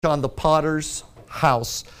on the potter's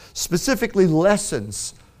house, specifically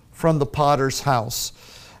lessons from the potter's house.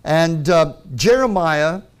 And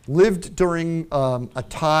Jeremiah lived during a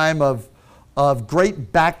time of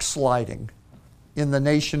great backsliding in the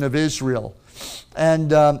nation of Israel.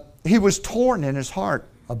 And he was torn in his heart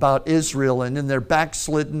about Israel and in their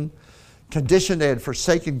backslidden condition. They had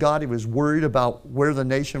forsaken God. He was worried about where the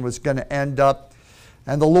nation was going to end up.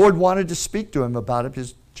 And the Lord wanted to speak to him about it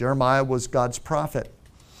because Jeremiah was God's prophet.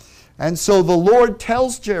 And so the Lord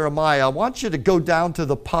tells Jeremiah, I want you to go down to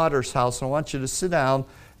the potter's house, and I want you to sit down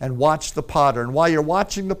and watch the potter. And while you're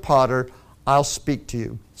watching the potter, I'll speak to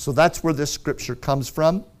you. So that's where this scripture comes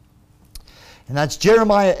from. And that's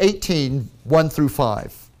Jeremiah 18, 1 through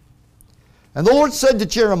 5. And the Lord said to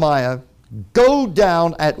Jeremiah, go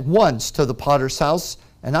down at once to the potter's house,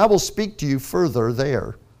 and I will speak to you further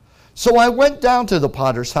there. So I went down to the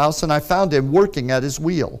potter's house, and I found him working at his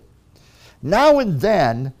wheel. Now and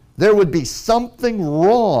then there would be something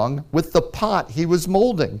wrong with the pot he was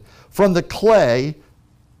molding from the clay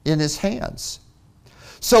in his hands.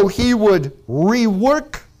 So he would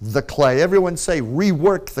rework the clay. Everyone say,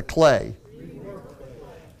 rework the clay.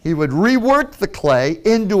 He would rework the clay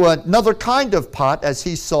into another kind of pot as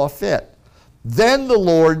he saw fit. Then the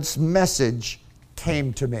Lord's message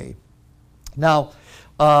came to me. Now,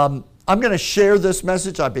 I'm going to share this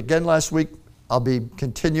message. I began last week. I'll be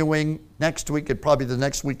continuing next week and probably the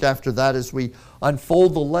next week after that as we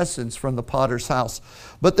unfold the lessons from the potter's house.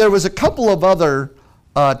 But there was a couple of other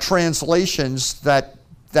translations that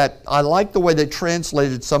I like the way they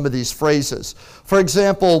translated some of these phrases. For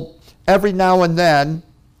example, every now and then,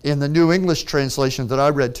 in the New English translation that I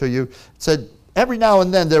read to you, it said, every now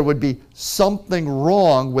and then there would be something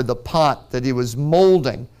wrong with the pot that he was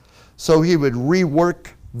molding. So he would rework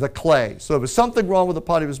the clay. So if there was something wrong with the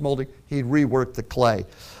pot he was molding, he'd rework the clay.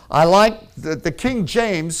 I like that the King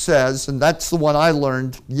James says, and that's the one I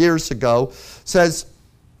learned years ago, says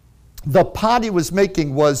the pot he was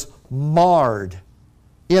making was marred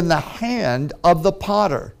in the hand of the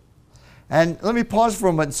potter. And let me pause for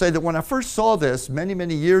a moment and say that when I first saw this many,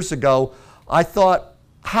 many years ago, I thought,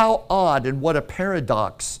 how odd and what a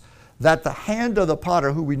paradox that the hand of the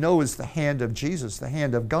potter, who we know is the hand of Jesus, the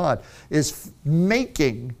hand of God, is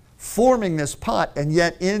forming this pot, and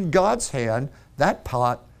yet in God's hand, that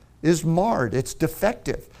pot is marred. It's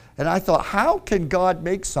defective. And I thought, how can God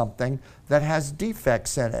make something that has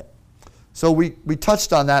defects in it? So we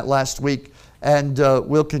touched on that last week, and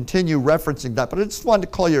we'll continue referencing that. But I just wanted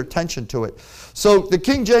to call your attention to it. So the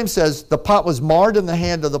King James says, the pot was marred in the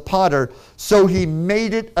hand of the potter, so he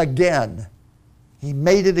made it again. He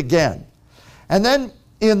made it again. And then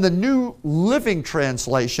in the New Living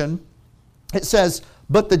Translation, it says,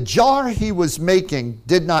 but the jar he was making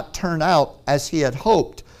did not turn out as he had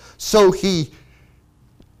hoped. So he,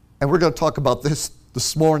 and we're going to talk about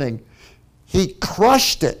this morning, he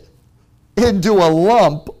crushed it into a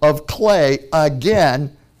lump of clay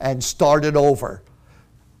again and started over.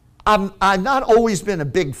 I've not always been a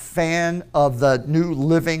big fan of the New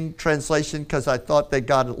Living Translation because I thought they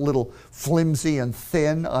got a little flimsy and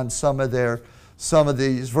thin on some of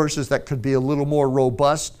these verses that could be a little more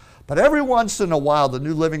robust. But every once in a while, the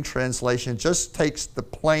New Living Translation just takes the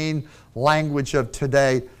plain language of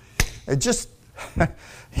today and just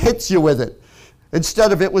hits you with it.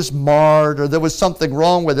 Instead of it was marred or there was something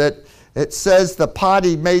wrong with it, it says the pot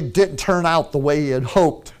he made didn't turn out the way he had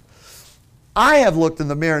hoped. I have looked in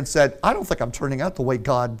the mirror and said, I don't think I'm turning out the way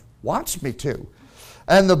God wants me to.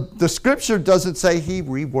 And the scripture doesn't say he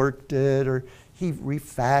reworked it or he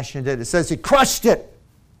refashioned it. It says he crushed it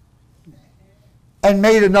and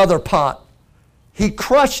made another pot. He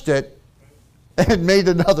crushed it and made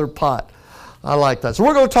another pot. I like that. So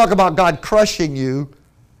we're going to talk about God crushing you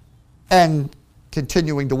and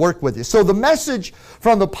continuing to work with you. So the message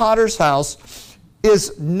from the potter's house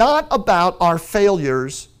is not about our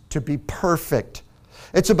failures to be perfect.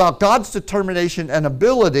 It's about God's determination and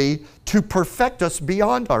ability to perfect us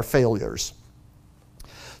beyond our failures.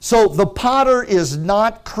 So the potter is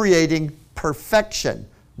not creating perfection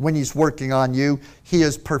when he's working on you. He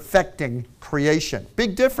is perfecting creation.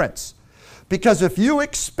 Big difference. Because if you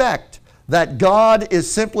expect that God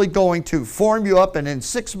is simply going to form you up and in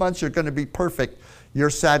 6 months you're going to be perfect, you're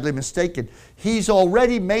sadly mistaken. He's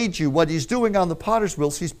already made you. What he's doing on the potter's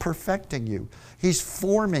wheels, he's perfecting you. He's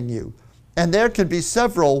forming you. And there can be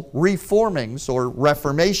several reformings or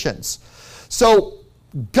reformations. So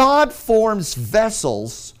God forms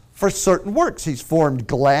vessels for certain works. He's formed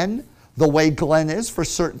Glenn the way Glenn is for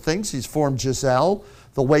certain things. He's formed Giselle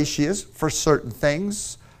the way she is for certain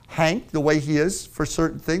things. Hank the way he is for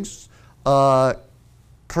certain things.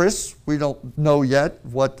 Chris, we don't know yet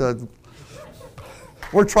what the...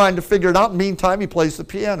 We're trying to figure it out. Meantime, he plays the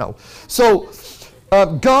piano. So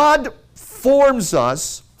God forms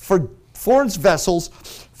us, forms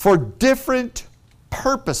vessels for different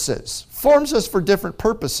purposes. Forms us for different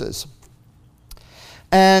purposes.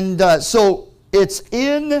 And so it's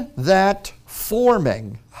in that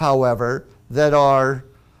forming, however, that our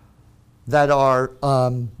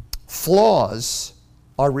flaws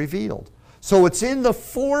are revealed. So it's in the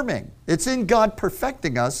forming, it's in God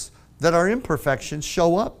perfecting us that our imperfections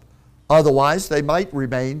show up. Otherwise, they might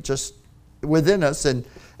remain just within us and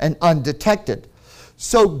undetected.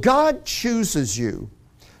 So God chooses you,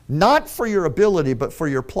 not for your ability, but for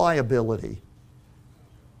your pliability.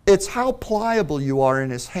 It's how pliable you are in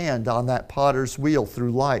His hand on that potter's wheel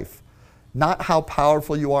through life. Not how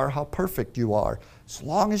powerful you are, how perfect you are. As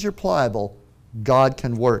long as you're pliable, God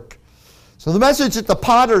can work. So the message at the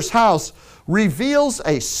potter's house reveals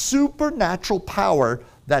a supernatural power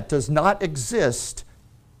that does not exist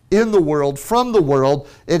in the world, from the world.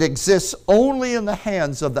 It exists only in the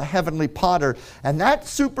hands of the heavenly potter. And that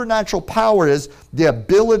supernatural power is the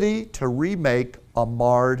ability to remake a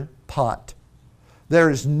marred pot. There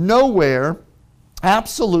is nowhere,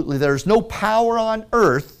 absolutely, there is no power on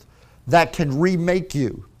earth that can remake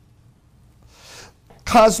you.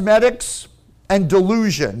 Cosmetics and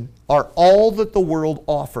delusion are all that the world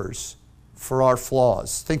offers for our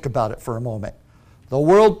flaws. Think about it for a moment. The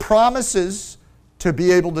world promises to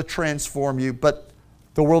be able to transform you, but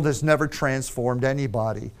the world has never transformed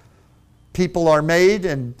anybody. People are made,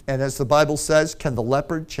 and as the Bible says, can the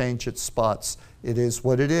leopard change its spots? It is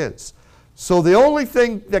what it is. So the only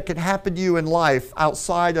thing that can happen to you in life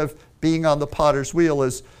outside of being on the potter's wheel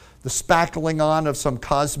is the spackling on of some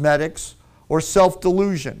cosmetics or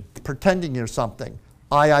self-delusion, pretending you're something.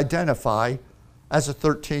 I identify as a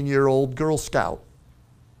 13-year-old Girl Scout.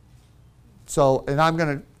 So, and I'm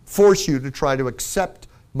going to force you to try to accept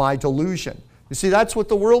my delusion. You see, that's what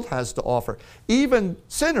the world has to offer. Even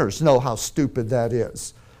sinners know how stupid that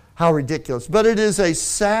is, how ridiculous. But it is a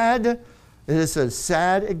sad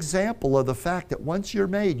example of the fact that once you're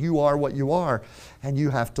made, you are what you are, and you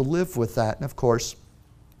have to live with that. And of course,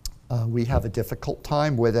 we have a difficult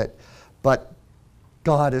time with it. But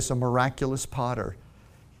God is a miraculous potter.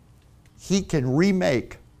 He can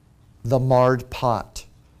remake the marred pot.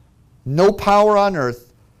 No power on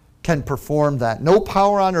earth can perform that. No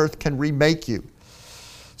power on earth can remake you.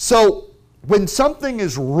 So when something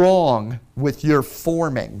is wrong with your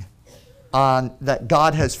forming, that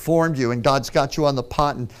God has formed you and God's got you on the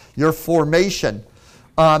pot and your formation,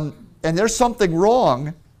 and there's something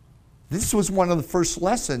wrong, this was one of the first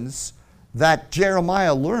lessons that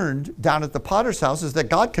Jeremiah learned down at the potter's house, is that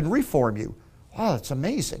God can reform you. Wow, that's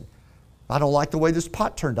amazing. I don't like the way this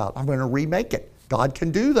pot turned out. I'm going to remake it. God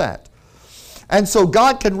can do that. And so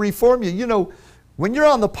God can reform you. You know, when you're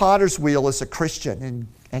on the potter's wheel as a Christian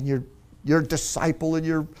and you're a disciple and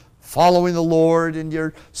you're following the Lord and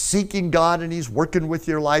you're seeking God and He's working with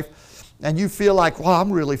your life, and you feel like, well,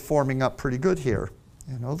 I'm really forming up pretty good here.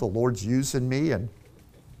 You know, the Lord's using me. And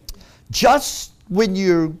just when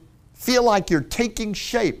you feel like you're taking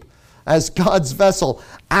shape as God's vessel,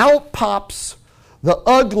 out pops the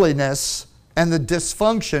ugliness and the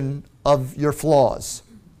dysfunction of your flaws.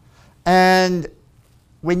 And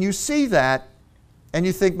when you see that and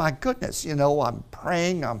you think, my goodness, you know, I'm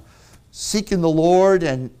praying, I'm seeking the Lord,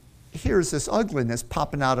 and here's this ugliness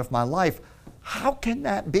popping out of my life. How can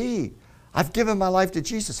that be? I've given my life to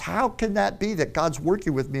Jesus. How can that be that God's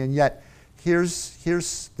working with me, and yet here's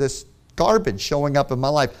this garbage showing up in my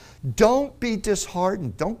life? Don't be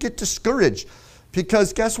disheartened. Don't get discouraged,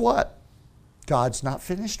 because guess what? God's not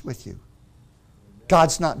finished with you.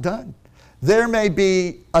 God's not done. There may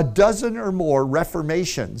be a dozen or more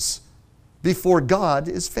reformations before God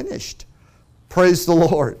is finished. Praise the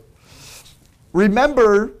Lord.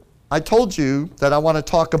 Remember, I told you that I want to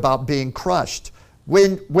talk about being crushed.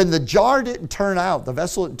 When the jar didn't turn out, the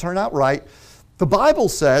vessel didn't turn out right, the Bible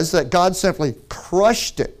says that God simply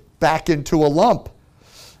crushed it back into a lump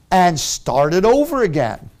and started over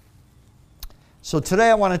again. So today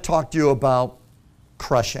I want to talk to you about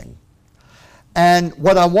crushing. And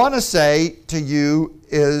what I want to say to you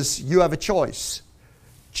is you have a choice.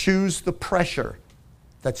 Choose the pressure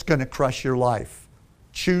that's going to crush your life.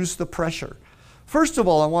 Choose the pressure. First of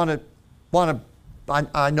all,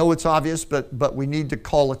 I know it's obvious, but we need to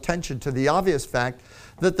call attention to the obvious fact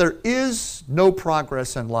that there is no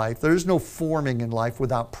progress in life. There is no forming in life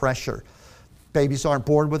without pressure. Babies aren't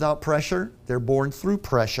born without pressure. They're born through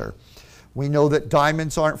pressure. We know that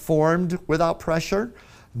diamonds aren't formed without pressure.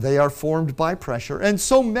 They are formed by pressure. And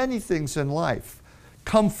so many things in life.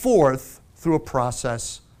 come forth through a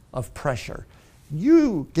process of pressure.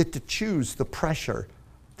 You get to choose the pressure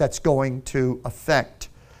that's going to affect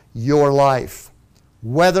your life.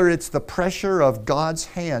 Whether it's the pressure of God's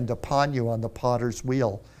hand upon you on the potter's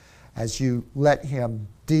wheel as you let Him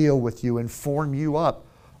deal with you and form you up,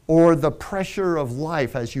 or the pressure of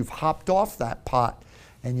life as you've hopped off that pot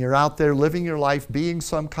and you're out there living your life being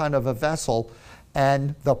some kind of a vessel,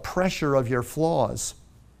 and the pressure of your flaws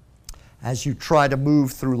as you try to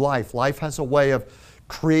move through life. Life has a way of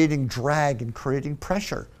creating drag and creating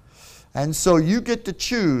pressure. And so you get to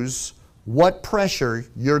choose what pressure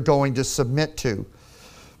you're going to submit to.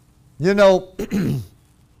 You know,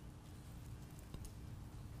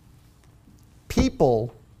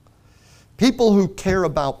 people who care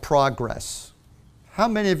about progress, how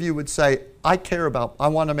many of you would say, I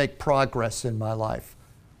want to make progress in my life?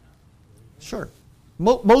 Sure.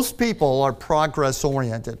 Most people are progress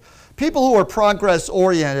oriented. People who are progress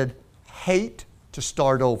oriented hate to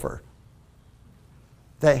start over.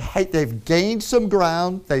 They've gained some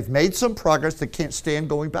ground, they've made some progress, they can't stand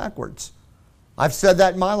going backwards. I've said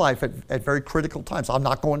that in my life at very critical times. I'm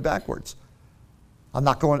not going backwards.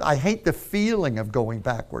 I hate the feeling of going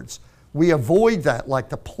backwards. We avoid that like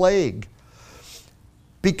the plague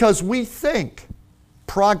because we think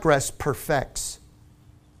progress perfects.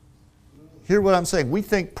 Hear what I'm saying? We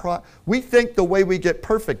think the way we get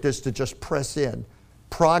perfect is to just press in.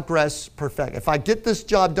 Progress, perfect. If I get this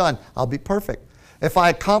job done, I'll be perfect. If I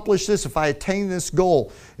accomplish this, if I attain this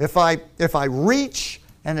goal, if I reach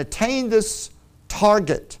and attain this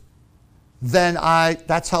target, then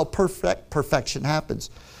that's how perfection happens.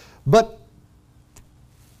 But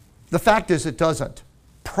the fact is it doesn't.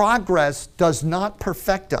 Progress does not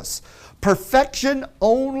perfect us. Perfection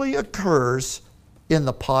only occurs in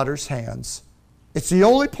the potter's hands. It's the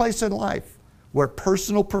only place in life where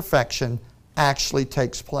personal perfection actually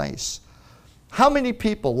takes place. How many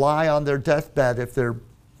people lie on their deathbed if they're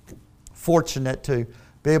fortunate to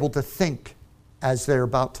be able to think as they're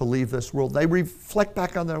about to leave this world? They reflect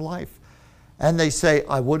back on their life and they say,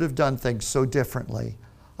 I would have done things so differently.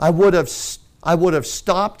 I would have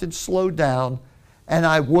stopped and slowed down, and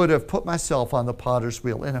I would have put myself on the potter's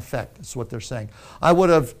wheel. In effect, that's what they're saying. I would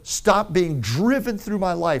have stopped being driven through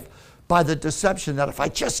my life by the deception that if I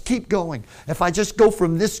just keep going, if I just go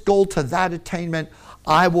from this goal to that attainment,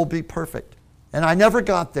 I will be perfect. And I never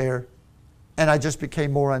got there, and I just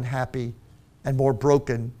became more unhappy and more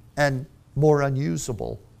broken and more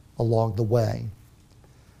unusable along the way.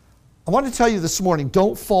 I want to tell you this morning,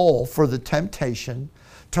 don't fall for the temptation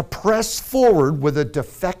to press forward with a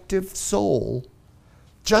defective soul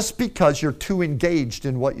just because you're too engaged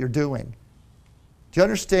in what you're doing. Do you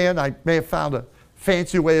understand? I may have found a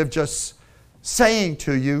fancy way of just saying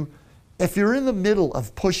to you, if you're in the middle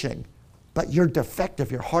of pushing, but you're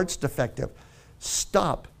defective, your heart's defective,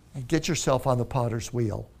 stop and get yourself on the potter's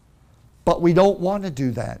wheel. But we don't want to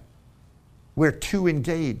do that. We're too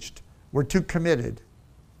engaged. We're too committed.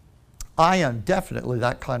 I am definitely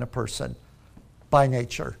that kind of person by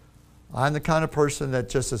nature. I'm the kind of person that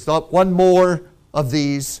just says, oh, one more of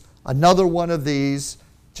these, another one of these,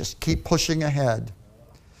 just keep pushing ahead.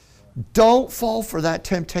 Don't fall for that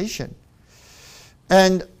temptation.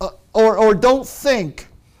 And or don't think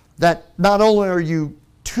that not only are you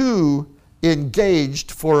too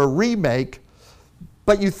engaged for a remake,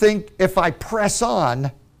 but you think if I press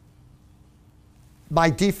on, my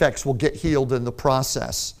defects will get healed in the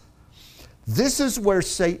process. This is where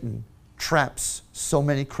Satan traps so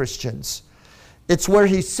many Christians. It's where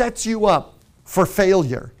he sets you up for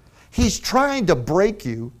failure. He's trying to break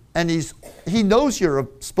you, and he knows you're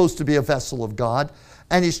supposed to be a vessel of God,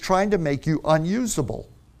 and he's trying to make you unusable.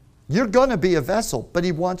 You're going to be a vessel, but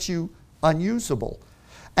he wants you unusable.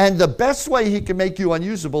 And the best way he can make you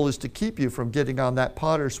unusable is to keep you from getting on that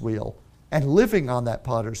potter's wheel and living on that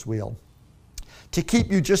potter's wheel. To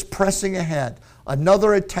keep you just pressing ahead.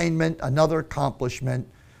 Another attainment, another accomplishment,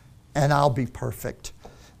 and I'll be perfect.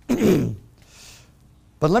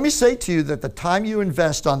 But let me say to you that the time you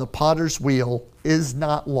invest on the potter's wheel is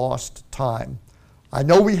not lost time. I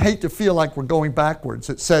know we hate to feel like we're going backwards.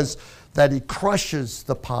 It says that he crushes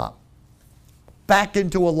the pot back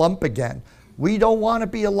into a lump again. We don't want to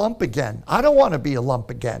be a lump again. I don't want to be a lump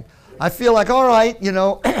again. I feel like, all right,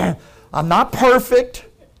 I'm not perfect.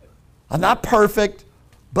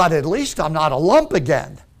 But at least I'm not a lump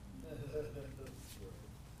again.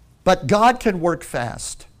 But God can work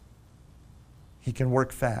fast. He can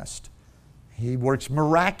work fast. He works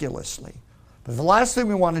miraculously. But the last thing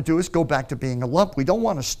we want to do is go back to being a lump. We don't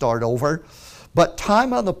want to start over. But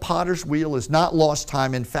time on the potter's wheel is not lost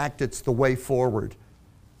time. In fact, it's the way forward.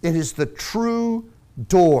 It is the true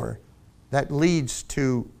door that leads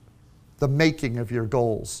to the making of your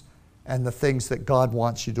goals and the things that God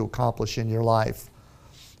wants you to accomplish in your life.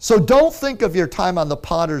 So don't think of your time on the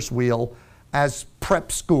potter's wheel as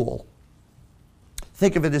prep school.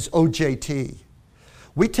 Think of it as OJT.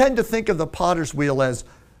 We tend to think of the potter's wheel as,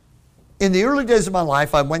 in the early days of my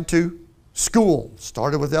life, I went to school.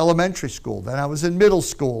 Started with elementary school, then I was in middle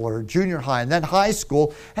school or junior high, and then high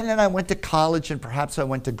school, and then I went to college, and perhaps I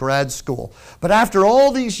went to grad school. But after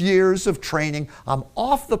all these years of training, I'm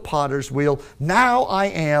off the potter's wheel. Now I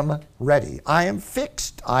am ready. I am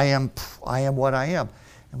fixed. I am what I am.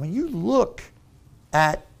 And when you look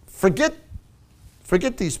at, forget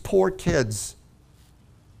these poor kids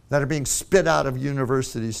that are being spit out of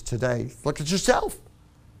universities today. Look at yourself.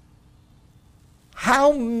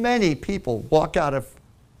 How many people walk out of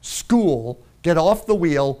school, get off the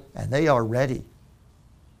wheel, and they are ready?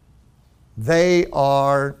 They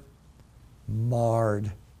are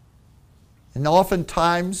marred. And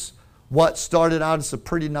oftentimes, what started out as a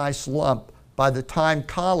pretty nice lump, by the time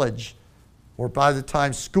college or by the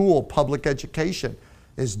time school, public education,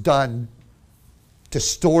 is done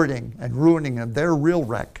distorting and ruining them, they're a real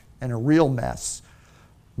wreck and a real mess.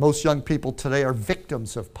 Most young people today are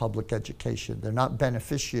victims of public education. They're not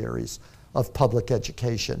beneficiaries of public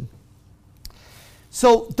education.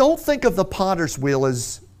 So don't think of the potter's wheel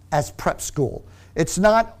as prep school. It's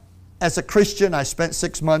not, as a Christian, I spent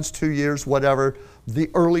 6 months, 2 years, whatever, the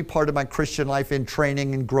early part of my Christian life in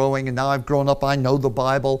training and growing, and now I've grown up, I know the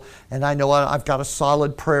Bible, and I know I've got a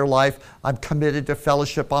solid prayer life. I'm committed to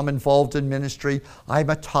fellowship. I'm involved in ministry. I'm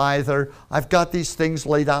a tither. I've got these things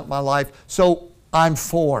laid out in my life. So I'm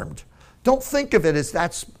formed. Don't think of it as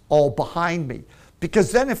that's all behind me.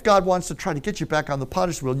 Because then if God wants to try to get you back on the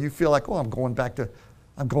potter's wheel, you feel like, oh, I'm going back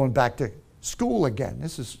to school again.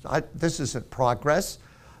 This isn't progress.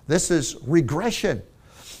 This is regression.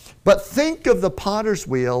 But think of the potter's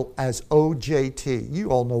wheel as OJT. You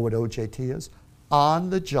all know what OJT is.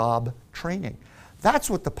 On-the-job training.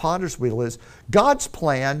 That's what the potter's wheel is. God's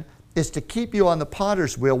plan is to keep you on the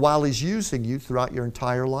potter's wheel while He's using you throughout your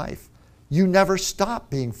entire life. You never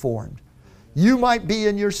stop being formed. You might be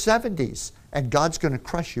in your 70s, and God's going to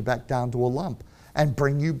crush you back down to a lump and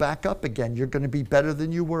bring you back up again. You're going to be better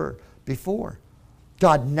than you were before.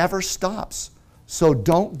 God never stops. So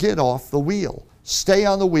don't get off the wheel. Stay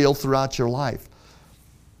on the wheel throughout your life.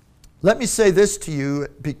 Let me say this to you,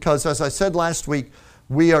 because as I said last week,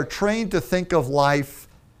 we are trained to think of life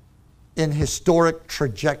in historic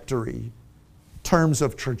trajectory, terms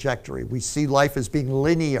of trajectory. We see life as being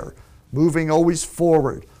linear, moving always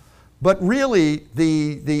forward. But really,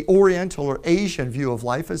 the Oriental or Asian view of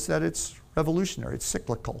life is that it's revolutionary, it's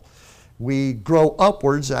cyclical. We grow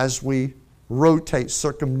upwards as we rotate,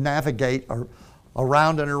 circumnavigate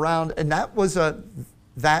around and around, and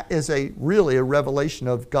that is really a revelation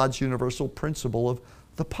of God's universal principle of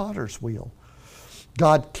the potter's wheel.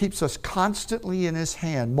 God keeps us constantly in His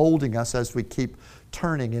hand, molding us as we keep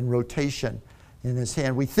turning in rotation in His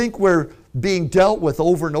hand. We think we're being dealt with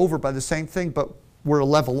over and over by the same thing, but we're a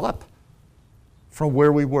level up from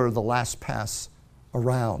where we were the last pass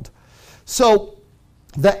around. So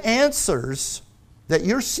the answers that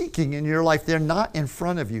you're seeking in your life, they're not in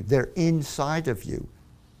front of you, they're inside of you.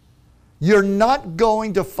 You're not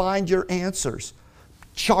going to find your answers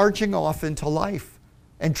charging off into life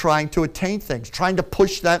and trying to attain things, trying to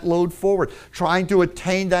push that load forward, trying to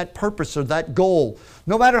attain that purpose or that goal.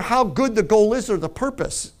 No matter how good the goal is or the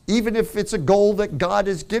purpose, even if it's a goal that God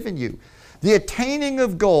has given you, the attaining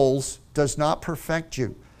of goals does not perfect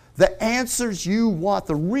you. The answers you want,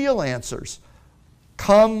 the real answers,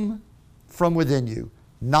 come from within you,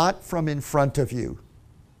 not from in front of you.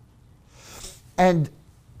 And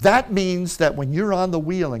that means that when you're on the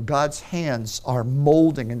wheel and God's hands are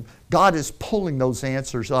molding and God is pulling those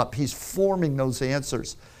answers up, He's forming those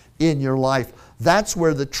answers in your life, that's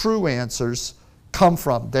where the true answers come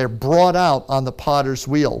from. They're brought out on the potter's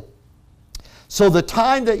wheel. So the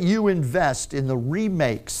time that you invest in the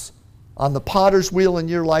remakes on the potter's wheel in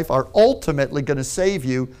your life are ultimately going to save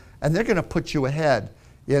you, and they're going to put you ahead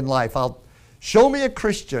in life. Show me a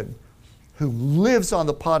Christian who lives on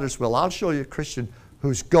the potter's wheel. I'll show you a Christian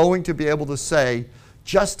who's going to be able to say,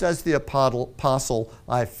 just as the apostle,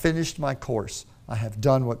 I have finished my course. I have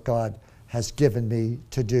done what God has given me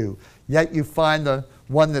to do. Yet you find the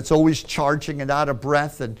one that's always charging and out of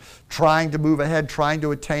breath and trying to move ahead, trying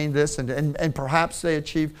to attain this, and perhaps they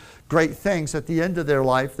achieve great things. At the end of their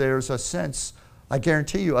life, there's a sense, I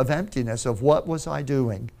guarantee you, of emptiness, of what was I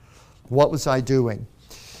doing? What was I doing?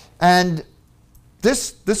 And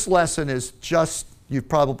this lesson is just you've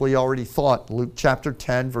probably already thought. Luke chapter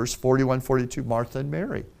 10, verse 41, 42, Martha and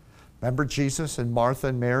Mary. Remember Jesus and Martha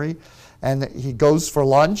and Mary? And he goes for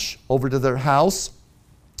lunch over to their house.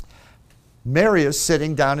 Mary is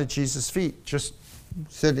sitting down at Jesus' feet, just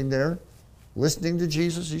sitting there, listening to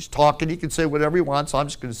Jesus. He's talking. He can say whatever he wants. I'm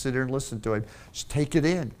just going to sit here and listen to him. Just take it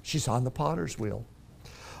in. She's on the potter's wheel.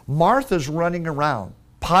 Martha's running around,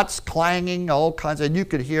 pots clanging, all kinds of, and you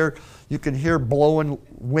can hear blowing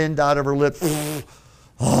wind out of her lips.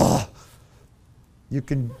 You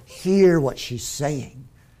can hear what she's saying.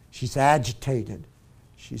 She's agitated.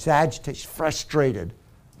 She's frustrated.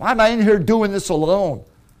 Why am I in here doing this alone?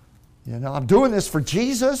 You know, I'm doing this for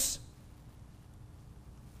Jesus.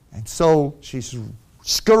 And so she's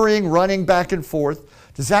scurrying, running back and forth.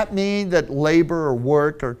 Does that mean that labor or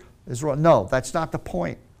work is wrong? No, that's not the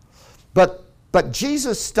point. But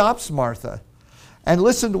Jesus stops Martha, and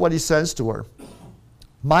listen to what he says to her.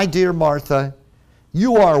 My dear Martha,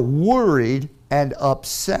 you are worried and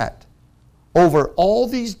upset over all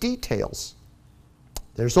these details.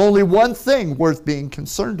 There's only one thing worth being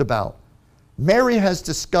concerned about. Mary has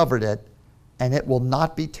discovered it, and it will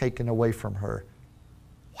not be taken away from her.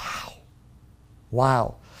 Wow.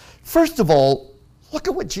 Wow. First of all, look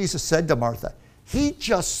at what Jesus said to Martha. He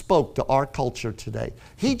just spoke to our culture today.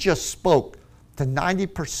 He just spoke to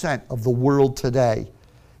 90% of the world today.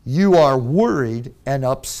 You are worried and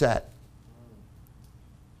upset.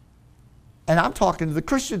 And I'm talking to the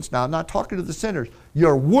Christians now. I'm not talking to the sinners.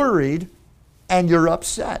 You're worried and you're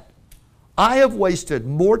upset. I have wasted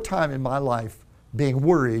more time in my life being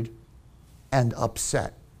worried and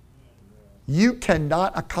upset. You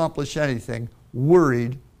cannot accomplish anything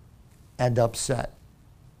worried and upset.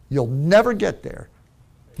 You'll never get there.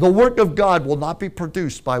 The work of God will not be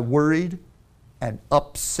produced by worried and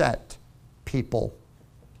upset people.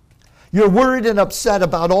 You're worried and upset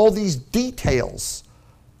about all these details.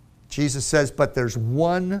 Jesus says, but there's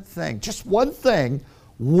one thing, just one thing,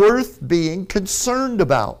 worth being concerned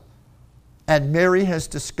about. And Mary has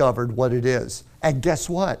discovered what it is. And guess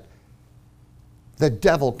what? The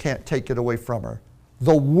devil can't take it away from her.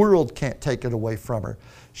 The world can't take it away from her.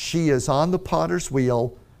 She is on the potter's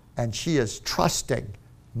wheel, and she is trusting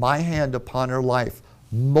my hand upon her life,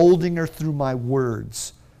 molding her through my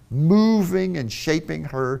words, moving and shaping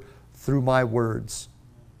her through my words.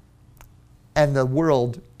 And the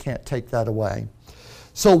world can't take that away.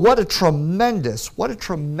 So what a tremendous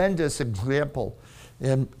example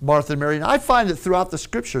in Martha and Mary. And I find that throughout the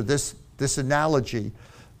scripture, this analogy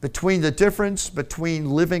between the difference between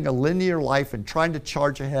living a linear life and trying to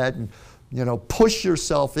charge ahead and push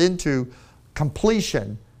yourself into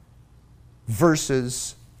completion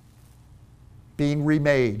versus being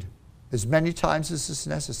remade as many times as is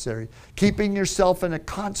necessary, keeping yourself in a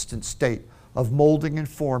constant state of molding and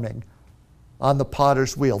forming on the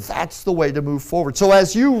potter's wheel. That's the way to move forward. So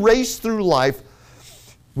as you race through life,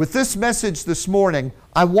 with this message this morning,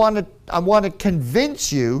 I want to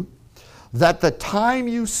convince you that the time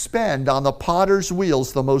you spend on the potter's wheel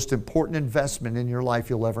is the most important investment in your life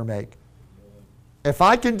you'll ever make. If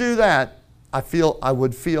I can do that, I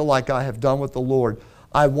would feel like I have done with the Lord.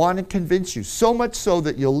 I want to convince you, so much so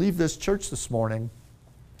that you'll leave this church this morning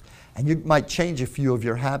and you might change a few of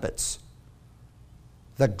your habits.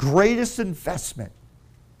 The greatest investment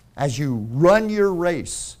as you run your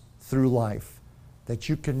race through life that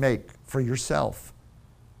you can make for yourself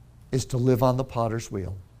is to live on the potter's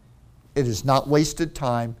wheel. It is not wasted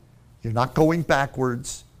time. You're not going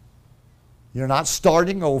backwards. You're not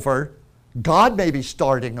starting over. God may be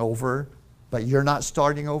starting over, but you're not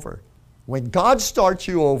starting over. When God starts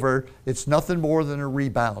you over, it's nothing more than a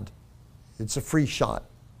rebound. It's a free shot.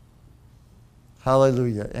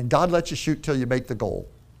 Hallelujah. And God lets you shoot till you make the goal.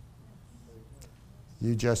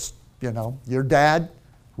 You just, your dad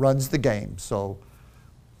runs the game. So,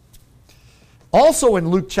 also in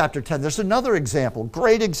Luke chapter 10, there's another example,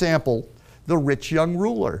 great example, the rich young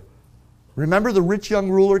ruler. Remember, the rich young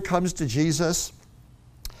ruler comes to Jesus,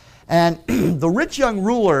 and the rich young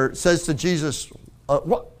ruler says to Jesus,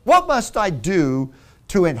 what must I do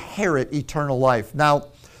to inherit eternal life? Now,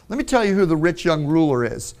 let me tell you who the rich young ruler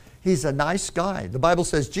is. He's a nice guy. The Bible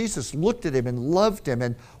says Jesus looked at him and loved him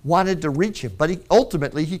and wanted to reach him, but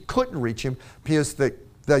ultimately he couldn't reach him because the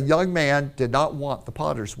young man did not want the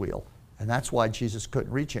potter's wheel, and that's why Jesus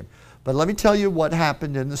couldn't reach him. But let me tell you what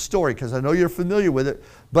happened in the story, because I know you're familiar with it,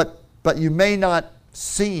 but you may not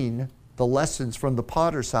seen the lessons from the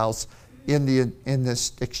potter's house in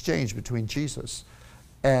this exchange between Jesus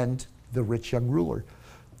and the rich young ruler.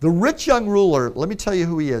 The rich young ruler, let me tell you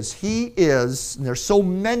who he is. He is, and there's so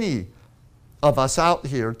many of us out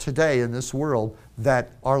here today in this world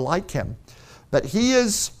that are like him. But he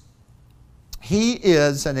is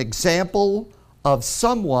an example of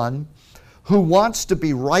someone who wants to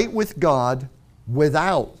be right with God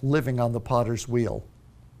without living on the potter's wheel.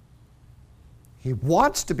 He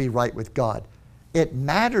wants to be right with God. It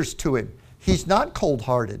matters to him. He's not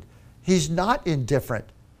cold-hearted. He's not indifferent.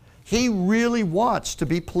 He really wants to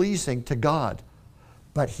be pleasing to God,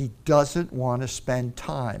 but he doesn't want to spend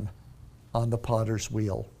time on the potter's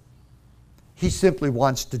wheel. He simply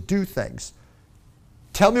wants to do things.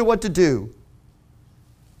 Tell me what to do,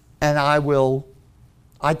 and I will.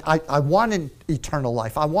 I want an eternal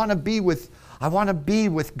life. I want to be with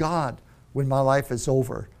God when my life is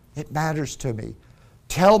over. It matters to me.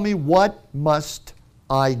 Tell me, what must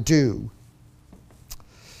I do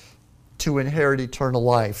to inherit eternal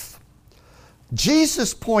life?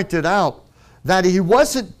 Jesus pointed out that he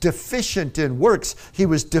wasn't deficient in works. He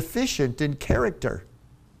was deficient in character.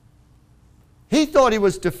 He thought he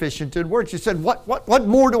was deficient in works. He said, what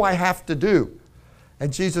more do I have to do?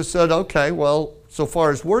 And Jesus said, okay, well, so far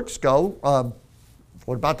as works go,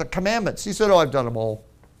 what about the commandments? He said, oh, I've done them all.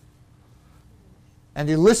 And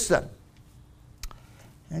he lists them.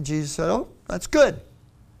 And Jesus said, oh, that's good.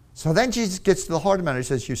 So then Jesus gets to the heart of the matter. He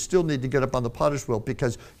says, you still need to get up on the potter's wheel,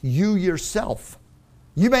 because you yourself,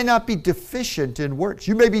 you may not be deficient in works.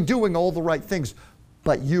 You may be doing all the right things,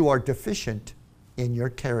 but you are deficient in your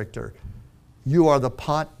character. You are the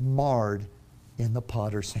pot marred in the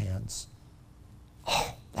potter's hands.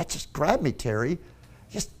 Oh, that just grabbed me, Terry.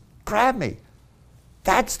 Just grabbed me.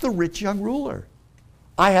 That's the rich young ruler.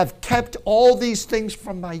 I have kept all these things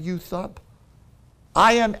from my youth up.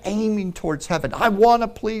 I am aiming towards heaven. I want to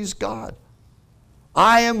please God.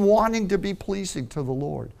 I am wanting to be pleasing to the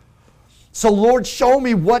Lord. So Lord, show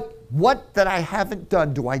me what that I haven't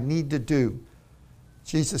done do I need to do.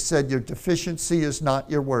 Jesus said, your deficiency is not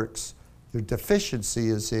your works. Your deficiency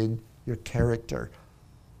is in your character.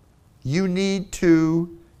 You need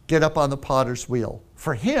to get up on the potter's wheel.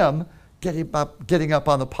 For him, getting up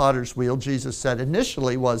on the potter's wheel, Jesus said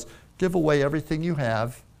initially, was give away everything you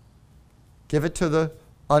have, give it to the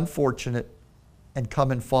unfortunate, and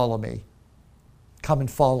come and follow me. Come and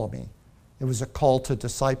follow me. It was a call to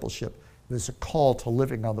discipleship. It was a call to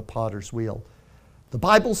living on the potter's wheel. The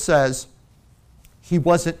Bible says he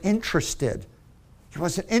wasn't interested. He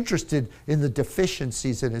wasn't interested in the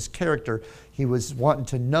deficiencies in his character. He was wanting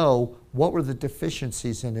to know what were the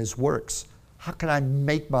deficiencies in his works. How can I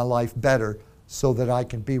make my life better so that I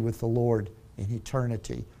can be with the Lord in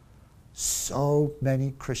eternity? So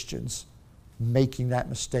many Christians making that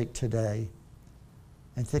mistake today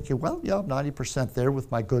and thinking, well, yeah, I'm 90% there with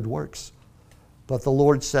my good works. But the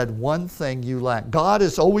Lord said, one thing you lack. God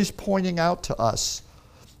is always pointing out to us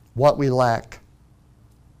what we lack,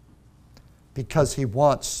 because he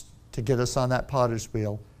wants to get us on that potter's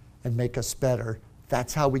wheel and make us better.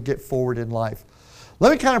 That's how we get forward in life.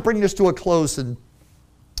 Let me kind of bring this to a close and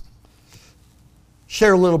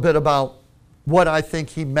share a little bit about what I think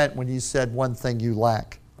he meant when he said one thing you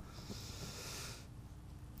lack.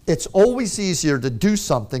 It's always easier to do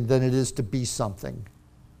something than it is to be something.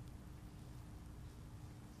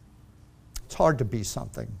 It's hard to be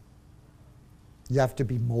something. You have to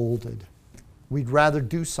be molded. We'd rather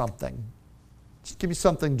do something. Just give me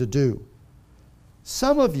something to do.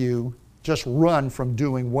 Some of you just run from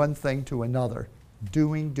doing one thing to another.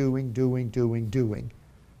 Doing.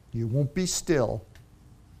 You won't be still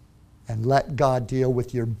and let God deal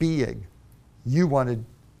with your being. You want to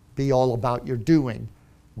be all about your doing,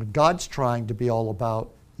 when God's trying to be all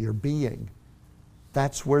about your being.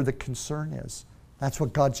 That's where the concern is. That's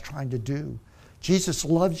what God's trying to do. Jesus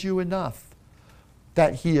loves you enough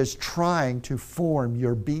that he is trying to form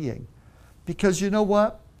your being. Because you know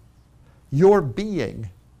what? Your being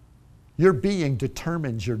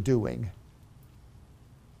determines your doing.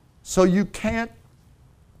 So you can't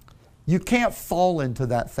fall into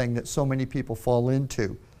that thing that so many people fall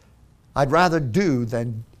into. I'd rather do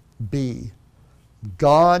than be.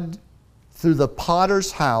 God, through the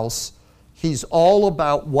potter's house, he's all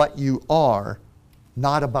about what you are,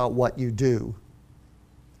 not about what you do.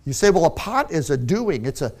 You say, well, a pot is a doing.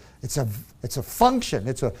 It's a function.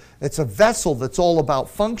 It's a vessel that's all about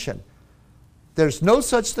function. There's no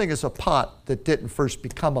such thing as a pot that didn't first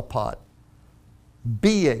become a pot.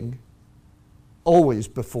 Being always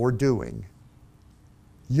before doing.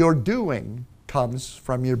 Your doing comes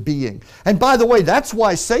from your being. And by the way, that's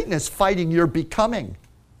why Satan is fighting your becoming.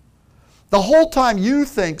 The whole time you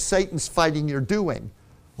think Satan's fighting your doing.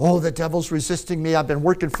 Oh, the devil's resisting me. I've been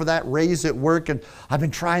working for that raise at work, and I've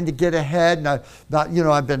been trying to get ahead, and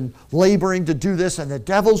I've been laboring to do this, and the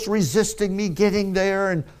devil's resisting me getting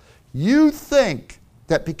there. And you think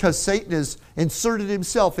that because Satan has inserted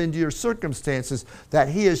himself into your circumstances, that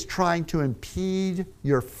he is trying to impede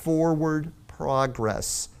your forward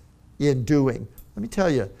progress in doing. Let me tell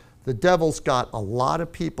you, the devil's got a lot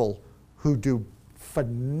of people who do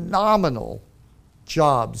phenomenal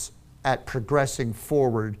jobs at progressing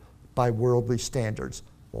forward by worldly standards.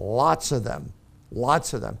 Lots of them.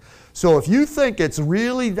 Lots of them. So if you think it's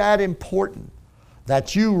really that important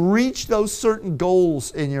that you reach those certain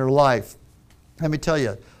goals in your life, let me tell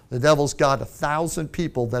you, the devil's got 1,000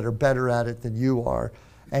 people that are better at it than you are,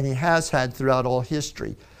 and he has had throughout all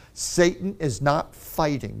history. Satan is not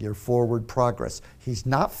fighting your forward progress. He's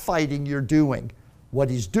not fighting your doing. What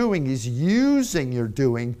he's doing is using your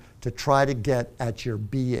doing to try to get at your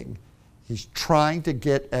being. He's trying to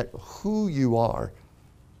get at who you are,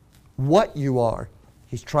 what you are.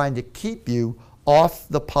 He's trying to keep you off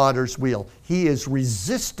the potter's wheel. He is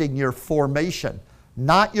resisting your formation,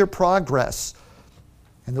 not your progress.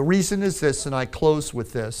 And the reason is this, and I close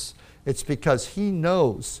with this, it's because he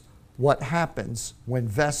knows what happens when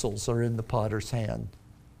vessels are in the potter's hand.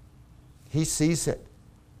 He sees it.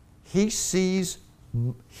 He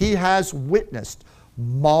has witnessed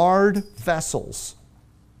marred vessels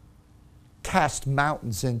cast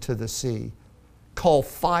mountains into the sea, call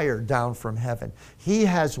fire down from heaven. He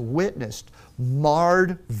has witnessed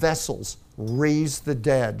marred vessels raise the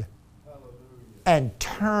dead and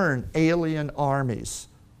turn alien armies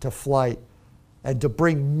to flight and to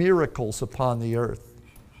bring miracles upon the earth.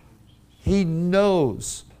 He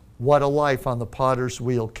knows what a life on the potter's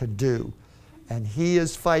wheel could do, and he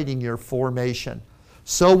is fighting your formation.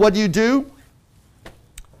 So what do?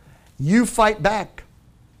 You fight back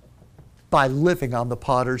by living on the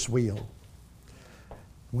potter's wheel.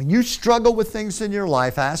 When you struggle with things in your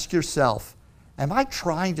life, ask yourself, am I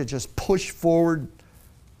trying to just push forward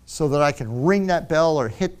so that I can ring that bell or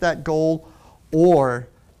hit that goal? Or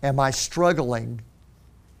am I struggling?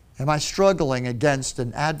 Am I struggling against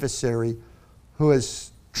an adversary who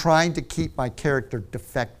is trying to keep my character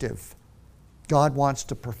defective? God wants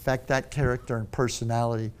to perfect that character and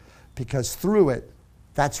personality, because through it,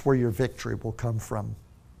 that's where your victory will come from.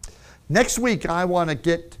 Next week, I want to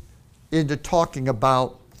get into talking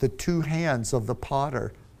about the two hands of the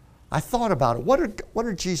potter. I thought about it. What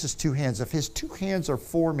are Jesus' two hands? If his two hands are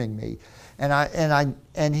forming me,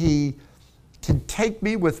 and he can take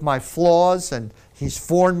me with my flaws, and he's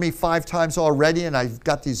formed me 5 times already, and I've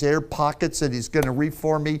got these air pockets, and he's going to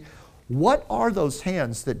reform me. What are those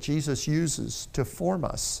hands that Jesus uses to form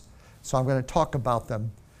us? So I'm going to talk about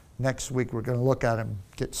them next week. We're going to look at them,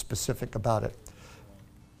 get specific about it.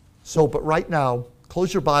 So, but right now,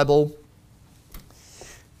 close your Bible.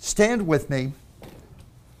 Stand with me.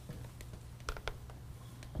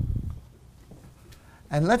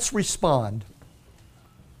 And let's respond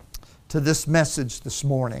to this message this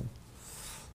morning.